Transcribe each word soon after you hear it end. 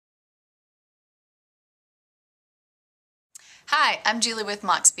Hi, I'm Julie with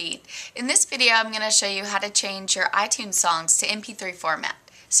Mach Speed. In this video I'm going to show you how to change your iTunes songs to MP3 format.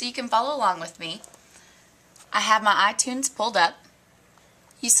 So you can follow along with me. I have my iTunes pulled up.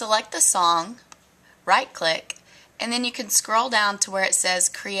 You select the song, right click, and then you can scroll down to where it says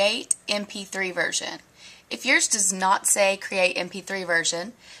Create MP3 Version. If yours does not say Create MP3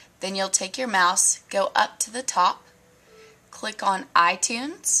 Version, then you'll take your mouse, go up to the top, click on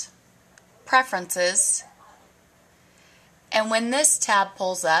iTunes, Preferences, and when this tab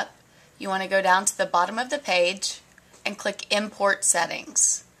pulls up, you want to go down to the bottom of the page and click Import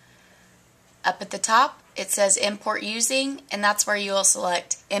Settings. Up at the top, it says Import Using, and that's where you will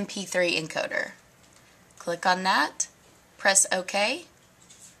select MP3 Encoder. Click on that, press OK,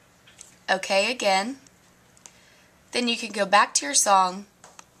 OK again. Then you can go back to your song,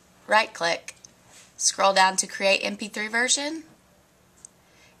 right click, scroll down to Create MP3 Version,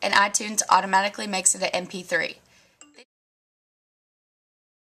 and iTunes automatically makes it an MP3.